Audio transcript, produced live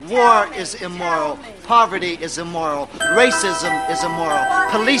War is immoral. Poverty is immoral. Racism is immoral.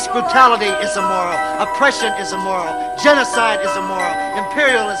 Police brutality is immoral. Oppression is immoral. Genocide is immoral.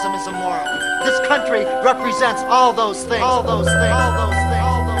 Imperialism is immoral. This country represents all those things. All those things. All those things.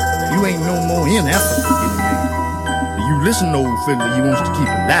 All those things. You ain't no more in Africa anymore. You listen to old fella, you wants to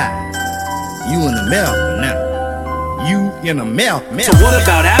keep alive. You in America now. You in America. So what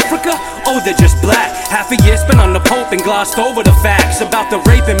about Africa? Oh, they're just black. Half a year spent on the Pope and glossed over the facts about the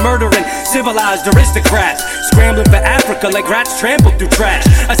rape and murdering civilized aristocrats. Scrambling for Africa like rats trampled through trash.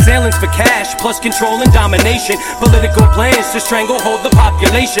 Assailants for cash, plus control and domination. Political plans to stranglehold the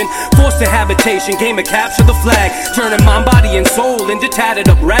population. Forced habitation, game of capture the flag. Turning mind, body, and soul into tattered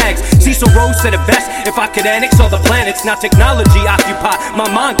up rags. C-Rayz said it best, if I could annex all the planets. Now technology occupy my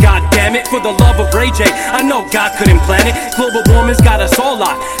mind, god damn it. For the love of Ray J, I know God couldn't plan it. Global warming's got us all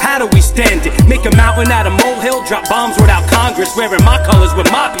locked. How do we stand it? Make a mountain out of molehill, drop bombs without Congress. Wearing my colors with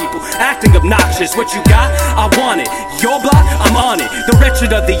my people, acting obnoxious. What you got? I want it. Your block? I'm on it. The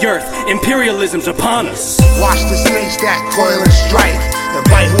wretched of the earth, imperialism's upon us. Watch the snakes that coil and strike.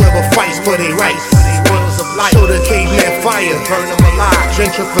 Invite whoever fights for their rights. Spoilers of life. Show the caveman fire. Burn them alive.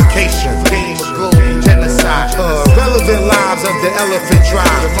 Gentrification. Game of gold. Genocide. Relevant lives of the elephant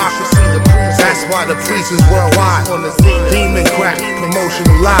tribe. Democracy, the priest. That's why the priest is worldwide. On the scene. Demon crack.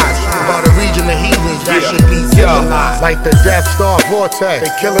 Promotional lies. About a region of heathens that should be civilized. Like the Death Star vortex.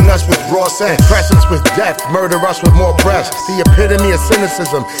 They killing us with raw sex. Presence with death. Murder us with more press. The epitome of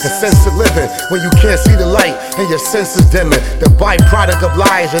cynicism and sense of living. When you can't see the light and your senses dimming. The byproduct of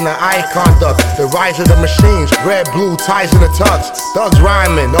lies and the eye conduct. The rise of the machines. Red, blue, ties in the tux. Thugs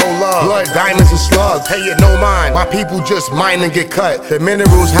rhyming, no love. Blood, diamonds, and slugs. Pay it no mind. My people just mine and get cut. The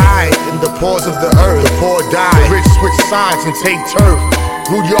minerals hide in the pores of the earth. The poor die. The rich switch sides and take turf.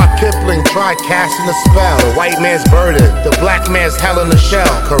 Rudyard Kipling tried casting a spell. The white man's burden. The black man's hell in a shell.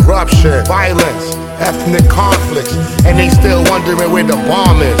 Corruption, violence, ethnic conflicts. And they still wondering where the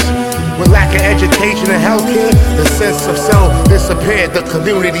bomb is. With lack of education and healthcare, the sense of self disappeared. The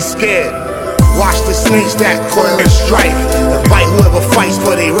community scared. Watch the snakes that coil and strike. Invite whoever fights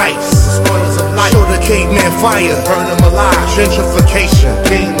for their rights. Spoilers of life. Show the caveman fire. Burn them alive. Gentrification.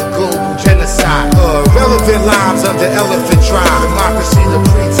 Game of gold. Genocide. Relevant lives of the elephant tribe. Democracy, the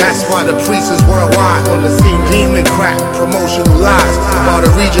priest. That's why the priest is worldwide. On the scene. Demon crack. Promotional lies. About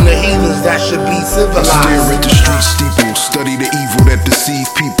a region of heathens that should be civilized. I stare at the street steeple. Study the evil that deceive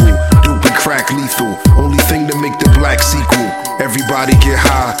people. Dope and crack lethal. Only thing to make the black sequel. Everybody get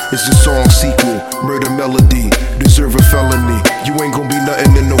high, it's the song sequel. Murder melody, deserve a felony. You ain't gonna be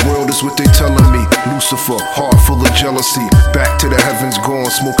nothing in the world, is what they telling me. Lucifer, heart full of jealousy. Back to the heavens gone,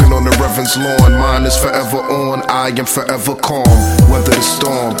 smoking on the Reverend's lawn. Mine is forever on, I am forever calm. Weather the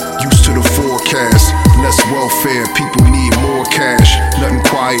storm, used to the forecast. Less welfare, people need more cash. Nothing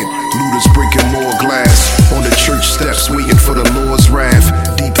quiet, looters breaking more glass. On the church steps, waiting for the Lord's wrath.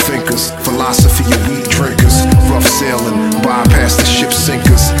 Deep thinkers, philosophy of weak drinkers. Rough sailing, bypass the ship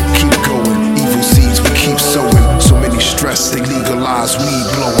sinkers. Keep going, evil seeds we keep sowing. So many stress, they legalize weed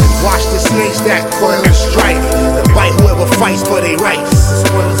blowing. Watch the snakes that coil and strike. Invite whoever fights for their rights.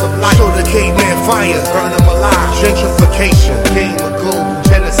 Spoilers of life. Show the caveman fire. Burn them alive. Gentrification. Game of gold.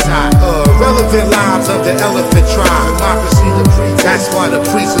 Genocide. Relevant lives of the elephant tribe. Democracy, the priest. That's why the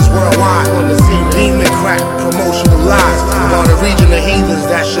priest is worldwide. On the scene. Demon crack. Promotional lies. About a region of heathens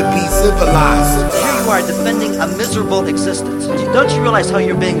that should be civilized. Here you are defending a miserable existence. Don't you realize how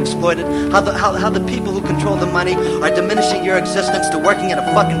you're being exploited? How the people who control the money are diminishing your existence to working in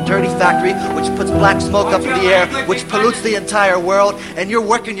a fucking dirty factory which puts black smoke up in the air, which pollutes the entire world, and you're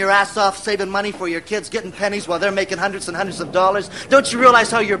working your ass off saving money for your kids, getting pennies while they're making hundreds and hundreds of dollars? Don't you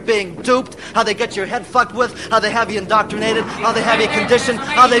realize how you're being duped? How they get your head fucked with? How they have you indoctrinated? How they have you conditioned?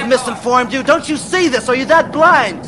 How they've misinformed you? Don't you see this? Are you that blind?